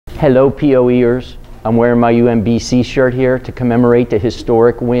Hello, POEers. I'm wearing my UMBC shirt here to commemorate the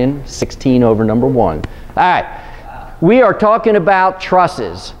historic win, 16 over number 1. All right, we are talking about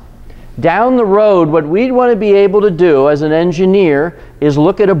trusses. Down the road, what we'd want to be able to do as an engineer is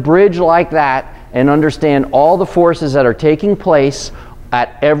look at a bridge like that and understand all the forces that are taking place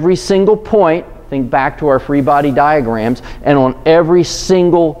at every single point. Think back to our free body diagrams, and on every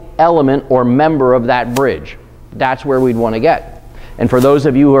single element or member of that bridge. That's where we'd want to get. And for those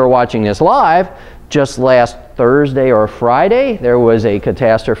of you who are watching this live, just last Thursday or Friday, there was a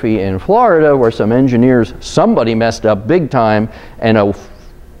catastrophe in Florida where some engineers, somebody messed up big time, and a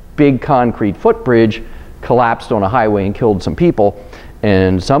big concrete footbridge collapsed on a highway and killed some people,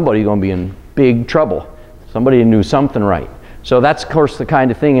 and somebody's going to be in big trouble. Somebody knew something right. So that's, of course, the kind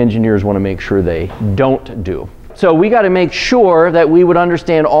of thing engineers want to make sure they don't do. So we got to make sure that we would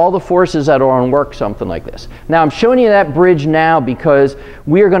understand all the forces that are on work something like this. Now I'm showing you that bridge now because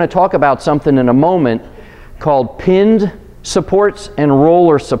we are going to talk about something in a moment called pinned supports and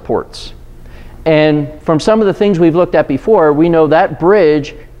roller supports. And from some of the things we've looked at before, we know that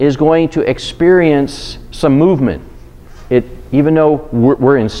bridge is going to experience some movement. Even though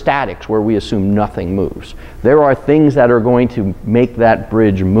we're in statics where we assume nothing moves, there are things that are going to make that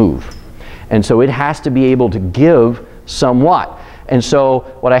bridge move. And so it has to be able to give somewhat. And so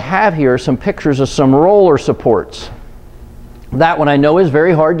what I have here are some pictures of some roller supports. That one I know is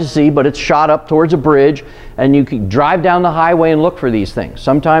very hard to see, but it's shot up towards a bridge, and you can drive down the highway and look for these things.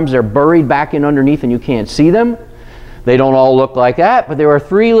 Sometimes they're buried back in underneath and you can't see them. They don't all look like that, but there are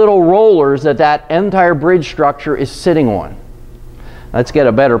 3 little rollers that that entire bridge structure is sitting on. Let's get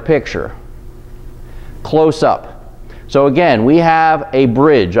a better picture. Close up. So again, we have a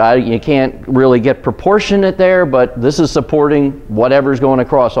bridge. You can't really get proportionate there, but this is supporting whatever's going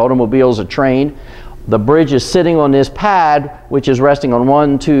across, automobiles, a train. The bridge is sitting on this pad, which is resting on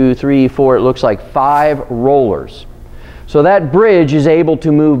 1, 2, 3, 4, it looks like 5 rollers. So that bridge is able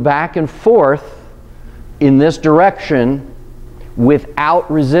to move back and forth in this direction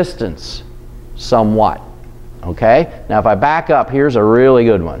without resistance, somewhat. Okay? Now if I back up, here's a really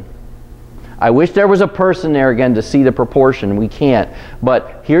good one. I wish there was a person there again to see the proportion. We can't.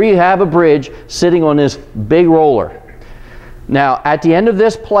 But here you have a bridge sitting on this big roller. Now at the end of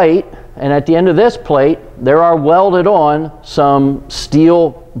this plate and at the end of this plate, there are welded on some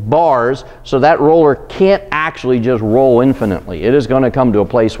steel bars, so that roller can't actually just roll infinitely. It is going to come to a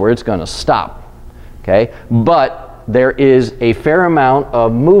place where it's going to stop. Okay? But there is a fair amount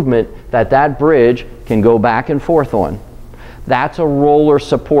of movement that bridge can go back and forth on. That's a roller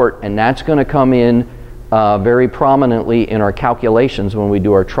support, and that's going to come in very prominently in our calculations when we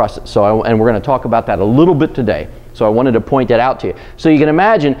do our trusses. And we're going to talk about that a little bit today. So I wanted to point that out to you. So you can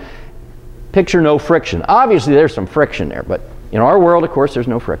imagine, picture no friction. Obviously there's some friction there, but in our world, of course, there's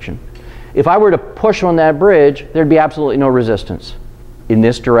no friction. If I were to push on that bridge, there'd be absolutely no resistance in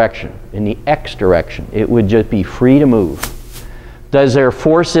this direction, in the X direction. It would just be free to move. Does there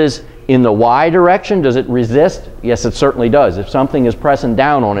forces in the Y direction? Does it resist? Yes, it certainly does. If something is pressing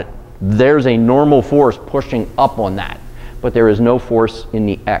down on it, there's a normal force pushing up on that, but there is no force in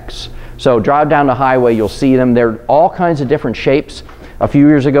the X. So drive down the highway, you'll see them. They're all kinds of different shapes. A few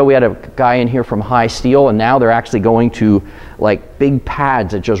years ago, we had a guy in here from High Steel, and now they're actually going to like big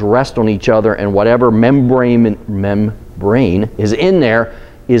pads that just rest on each other, and whatever membrane is in there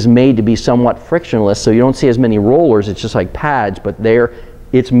is made to be somewhat frictionless, so you don't see as many rollers. It's just like pads, but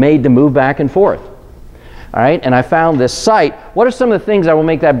it's made to move back and forth. All right, and I found this site. What are some of the things that will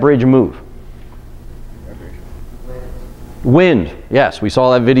make that bridge move? Wind. Yes, we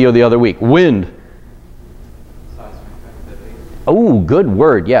saw that video the other week. Wind. Oh, good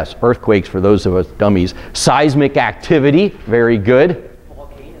word. Yes, earthquakes for those of us dummies. Seismic activity. Very good.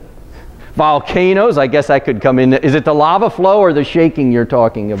 Volcanoes, I guess that could come in. Is it the lava flow or the shaking you're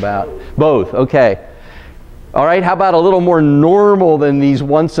talking about? Both, okay. All right, how about a little more normal than these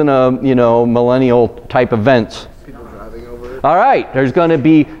once in a, millennial type events? People driving over it. All right, there's going to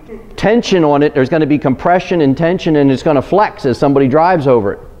be tension on it. There's going to be compression and tension, and it's going to flex as somebody drives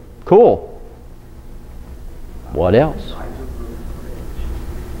over it. Cool. What else?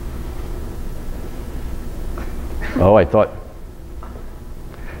 Oh, I thought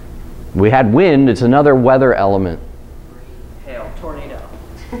we had wind. It's another weather element. Hail, tornado.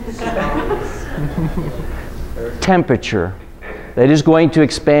 Temperature. That is going to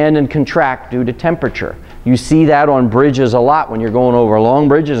expand and contract due to temperature. You see that on bridges a lot when you're going over long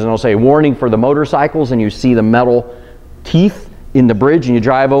bridges, and they'll say warning for the motorcycles, and you see the metal teeth in the bridge and you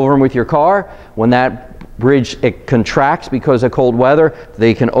drive over them with your car. When that bridge, it contracts because of cold weather,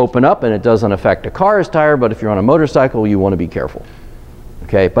 they can open up and it doesn't affect a car's tire, but if you're on a motorcycle, you want to be careful.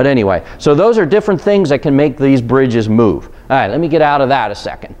 Okay, but anyway, so those are different things that can make these bridges move. All right, let me get out of that a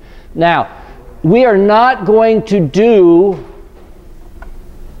second. Now, we are not going to do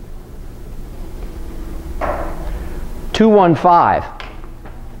 215,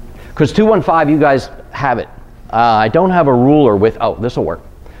 because 215, you guys have it. I don't have a ruler with, oh, this will work.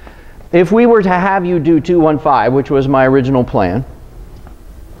 If we were to have you do 215, which was my original plan,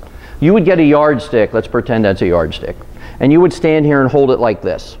 you would get a yardstick. Let's pretend that's a yardstick. And you would stand here and hold it like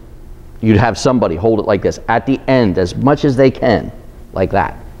this. You'd have somebody hold it like this at the end as much as they can, like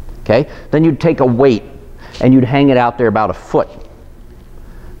that. Okay? Then you'd take a weight and you'd hang it out there about a foot.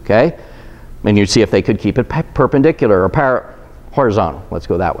 Okay? And you'd see if they could keep it perpendicular or horizontal. Let's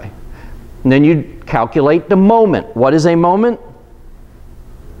go that way. And then you'd calculate the moment. What is a moment?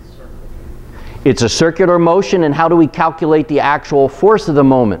 It's a circular motion, and how do we calculate the actual force of the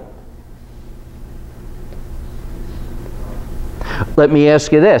moment? Let me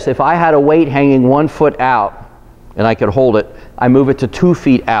ask you this. If I had a weight hanging 1 foot out, and I could hold it, I move it to 2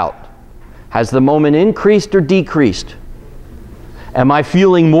 feet out. Has the moment increased or decreased? Am I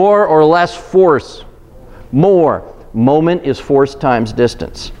feeling more or less force? More. Moment is force times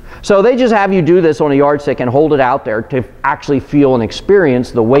distance. So they just have you do this on a yardstick and hold it out there to actually feel and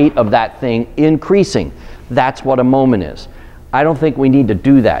experience the weight of that thing increasing. That's what a moment is. I don't think we need to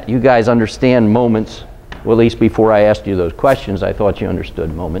do that. You guys understand moments. Well, at least before I asked you those questions, I thought you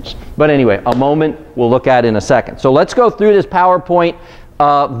understood moments. But anyway, a moment we'll look at in a second. So let's go through this PowerPoint.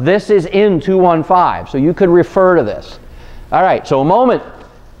 This is in 215, so you could refer to this. All right, so a moment.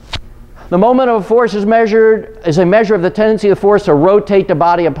 The moment of a force is a measure of the tendency of the force to rotate the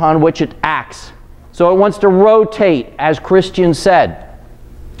body upon which it acts. So it wants to rotate, as Christian said.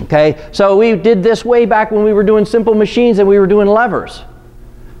 Okay, so we did this way back when we were doing simple machines and we were doing levers.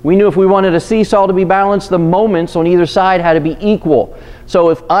 We knew if we wanted a seesaw to be balanced, the moments on either side had to be equal. So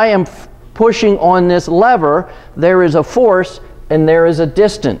if I am pushing on this lever, there is a force and there is a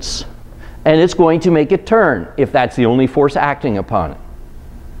distance. And it's going to make it turn if that's the only force acting upon it.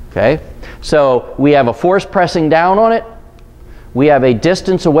 Okay? So we have a force pressing down on it. We have a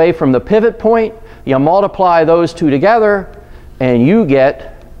distance away from the pivot point. You multiply those two together and you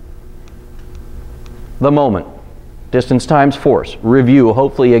get the moment. Distance times force. Review,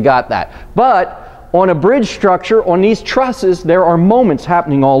 hopefully you got that. But on a bridge structure, on these trusses, there are moments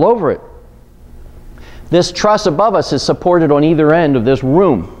happening all over it. This truss above us is supported on either end of this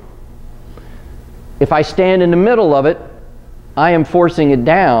room. If I stand in the middle of it, I am forcing it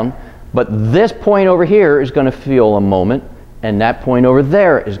down, but this point over here is going to feel a moment, and that point over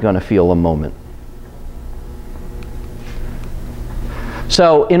there is going to feel a moment.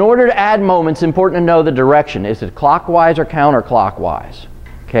 So in order to add moments, it's important to know the direction. Is it clockwise or counterclockwise?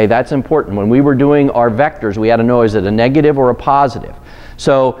 Okay, that's important. When we were doing our vectors, we had to know, is it a negative or a positive?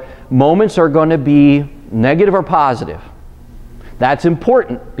 So moments are going to be negative or positive. That's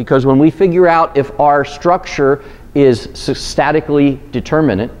important because when we figure out if our structure is statically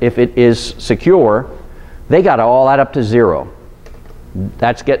determinate, if it is secure, they got to all add up to 0.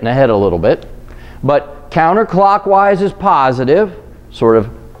 That's getting ahead a little bit. But counterclockwise is positive, sort of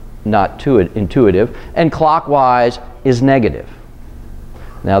not too intuitive, and clockwise is negative.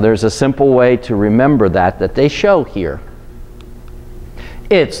 Now there's a simple way to remember that they show here.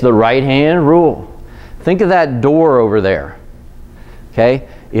 It's the right-hand rule. Think of that door over there. Okay?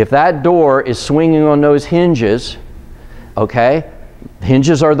 If that door is swinging on those hinges, okay,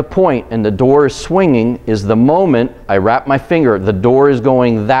 hinges are the point and the door is swinging, is the moment I wrap my finger, the door is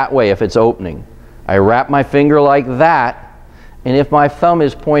going that way if it's opening. I wrap my finger like that, and if my thumb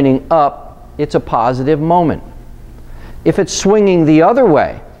is pointing up, it's a positive moment. If it's swinging the other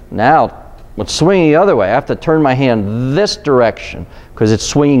way, now it's swinging the other way, I have to turn my hand this direction because it's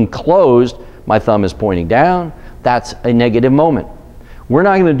swinging closed, my thumb is pointing down, that's a negative moment. We're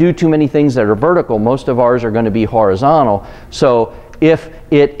not going to do too many things that are vertical. Most of ours are going to be horizontal. So if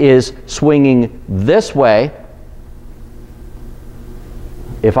it is swinging this way,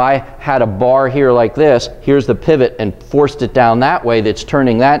 if I had a bar here like this, here's the pivot and forced it down that way, that's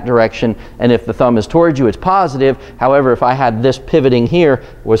turning that direction, and if the thumb is towards you, it's positive. However, if I had this pivoting here,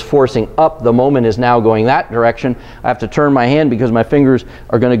 was forcing up, the moment is now going that direction. I have to turn my hand because my fingers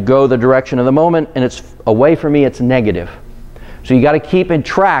are going to go the direction of the moment, and it's away from me, it's negative. So you got to keep in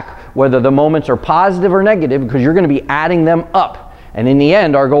track whether the moments are positive or negative because you're going to be adding them up. And in the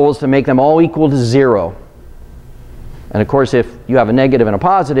end, our goal is to make them all equal to 0. And of course, if you have a negative and a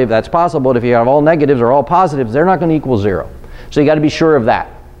positive, that's possible. But if you have all negatives or all positives, they're not going to equal 0. So you got to be sure of that.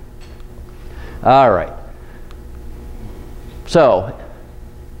 All right. So,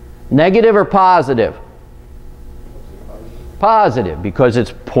 negative or positive? Positive, because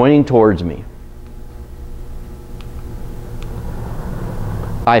it's pointing towards me.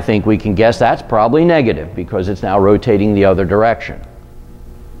 I think we can guess that's probably negative because it's now rotating the other direction.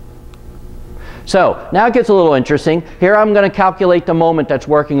 So now it gets a little interesting. Here I'm going to calculate the moment that's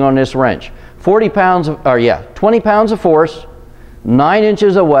working on this wrench. 20 pounds of force, 9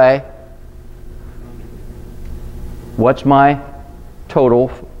 inches away. What's my total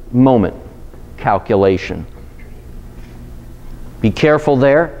moment calculation? Be careful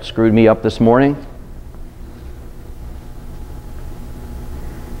there. Screwed me up this morning.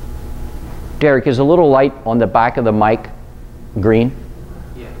 Derek, is a little light on the back of the mic green?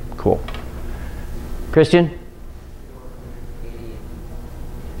 Yeah. Cool. Christian?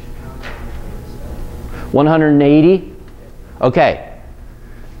 180? Okay.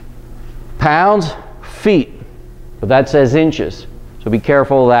 Pounds, feet. But that says inches. So be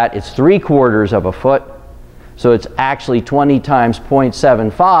careful of that. It's 3/4 of a foot. So it's actually 20 times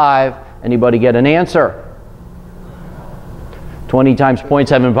 0.75. Anybody get an answer? 20 times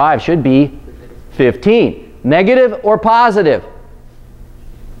 0.75 should be 15. Negative or positive?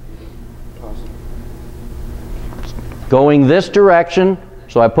 Positive. Going this direction,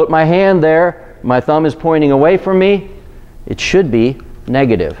 so I put my hand there, my thumb is pointing away from me, it should be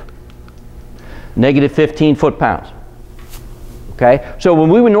negative. Negative 15 foot-pounds. Okay? So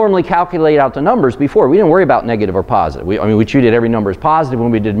when we would normally calculate out the numbers before, we didn't worry about negative or positive. We treated every number as positive when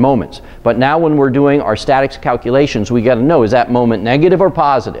we did moments. But now when we're doing our statics calculations, we got to know, is that moment negative or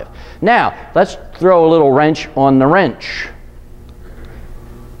positive? Now, let's throw a little wrench on the wrench.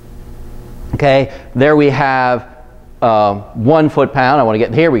 Okay? There we have 1 foot-pound. I want to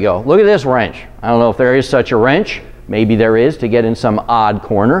get, here we go. Look at this wrench. I don't know if there is such a wrench. Maybe there is, to get in some odd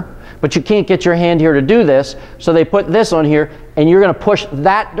corner. But you can't get your hand here to do this, so they put this on here, and you're going to push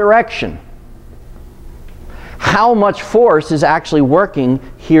that direction. How much force is actually working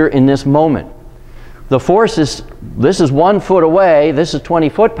here in this moment? The force is, this is 1 foot away, this is 20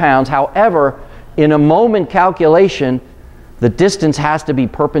 foot-pounds. However, in a moment calculation, the distance has to be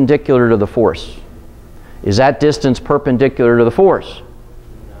perpendicular to the force. Is that distance perpendicular to the force?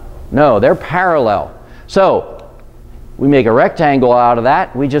 No, they're parallel. So, we make a rectangle out of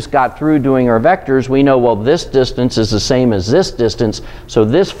that. We just got through doing our vectors. We know, well, this distance is the same as this distance. So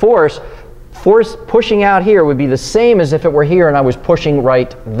this force pushing out here would be the same as if it were here and I was pushing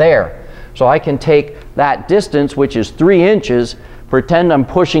right there. So I can take that distance, which is 3 inches, pretend I'm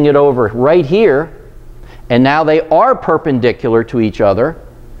pushing it over right here, and now they are perpendicular to each other.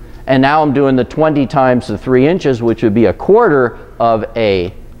 And now I'm doing the 20 times the 3 inches, which would be 1/4 of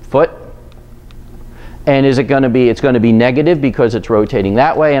a foot. And is it going to be, it's going to be negative because it's rotating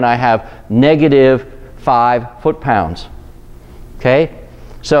that way, and I have negative 5 foot-pounds. Okay?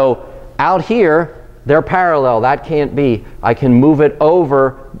 So out here, they're parallel. That can't be. I can move it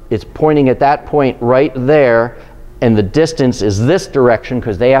over. It's pointing at that point right there, and the distance is this direction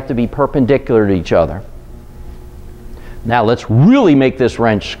because they have to be perpendicular to each other. Now let's really make this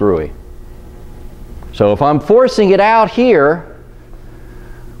wrench screwy. So if I'm forcing it out here,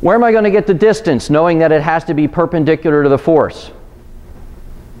 where am I going to get the distance, knowing that it has to be perpendicular to the force?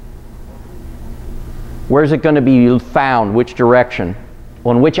 Where's it going to be found? Which direction?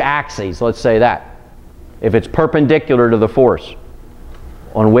 On which axes? Let's say that. If it's perpendicular to the force,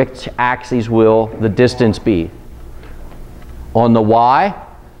 on which axes will the distance be? On the y?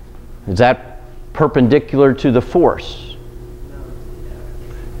 Is that perpendicular to the force?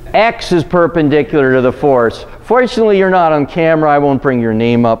 X is perpendicular to the force. Fortunately, you're not on camera. I won't bring your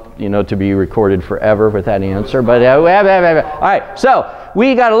name up, to be recorded forever with that answer. But all right, so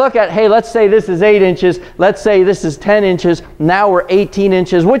we got to look at, hey, let's say this is 8 inches. Let's say this is 10 inches. Now we're 18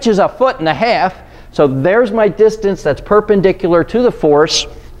 inches, which is 1.5 feet. So there's my distance that's perpendicular to the force.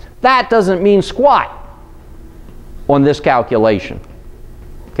 That doesn't mean squat on this calculation.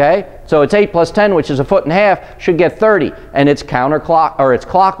 Okay? So it's 8 plus 10, which is 1.5 feet, should get 30. And it's it's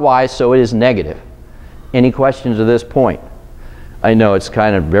clockwise, so it is negative. Any questions at this point? I know it's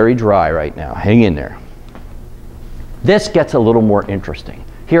kind of very dry right now. Hang in there. This gets a little more interesting.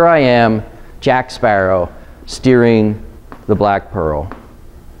 Here I am, Jack Sparrow, steering the Black Pearl.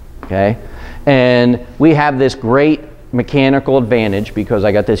 Okay? And we have this great mechanical advantage because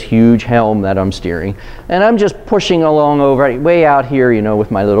I got this huge helm that I'm steering. And I'm just pushing along over, way out here,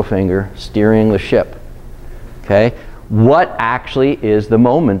 with my little finger, steering the ship. Okay? What actually is the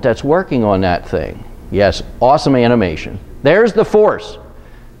moment that's working on that thing? Yes, awesome animation. There's the force.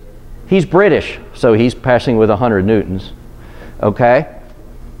 He's British, so he's passing with 100 newtons. Okay?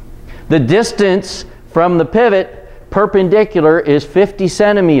 The distance from the pivot perpendicular is 50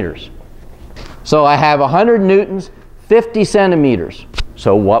 centimeters. So I have 100 newtons, 50 centimeters.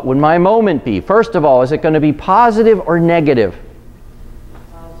 So what would my moment be? First of all, is it going to be positive or negative?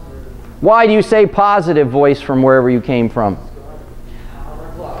 Positive. Why do you say positive, voice from wherever you came from?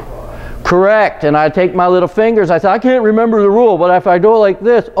 Correct. And I take my little fingers. I say, I can't remember the rule, but if I go like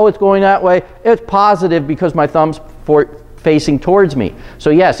this, oh, it's going that way. It's positive because my thumb's facing towards me. So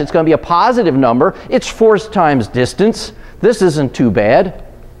yes, it's going to be a positive number. It's force times distance. This isn't too bad.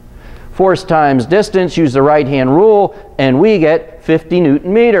 Force times distance, use the right-hand rule, and we get 50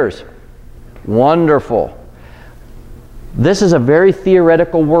 Newton meters. Wonderful. This is a very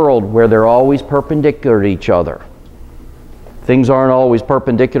theoretical world where they're always perpendicular to each other. Things aren't always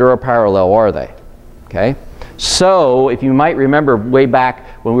perpendicular or parallel, are they? Okay? So, if you might remember way back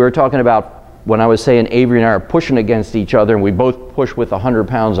when we were talking about, when I was saying Avery and I are pushing against each other and we both push with 100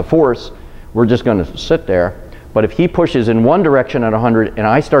 pounds of force, we're just going to sit there. But if he pushes in one direction at 100 and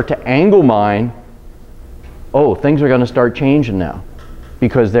I start to angle mine, oh, things are going to start changing now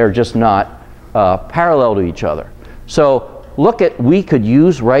because they're just not parallel to each other. So look at, we could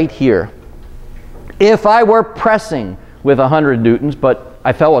use right here. If I were pressing with 100 newtons, but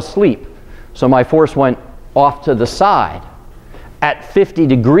I fell asleep, so my force went off to the side at 50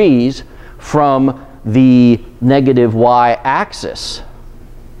 degrees from the negative y-axis.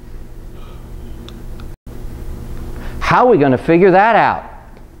 How are we going to figure that out?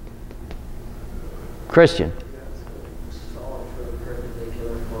 Christian?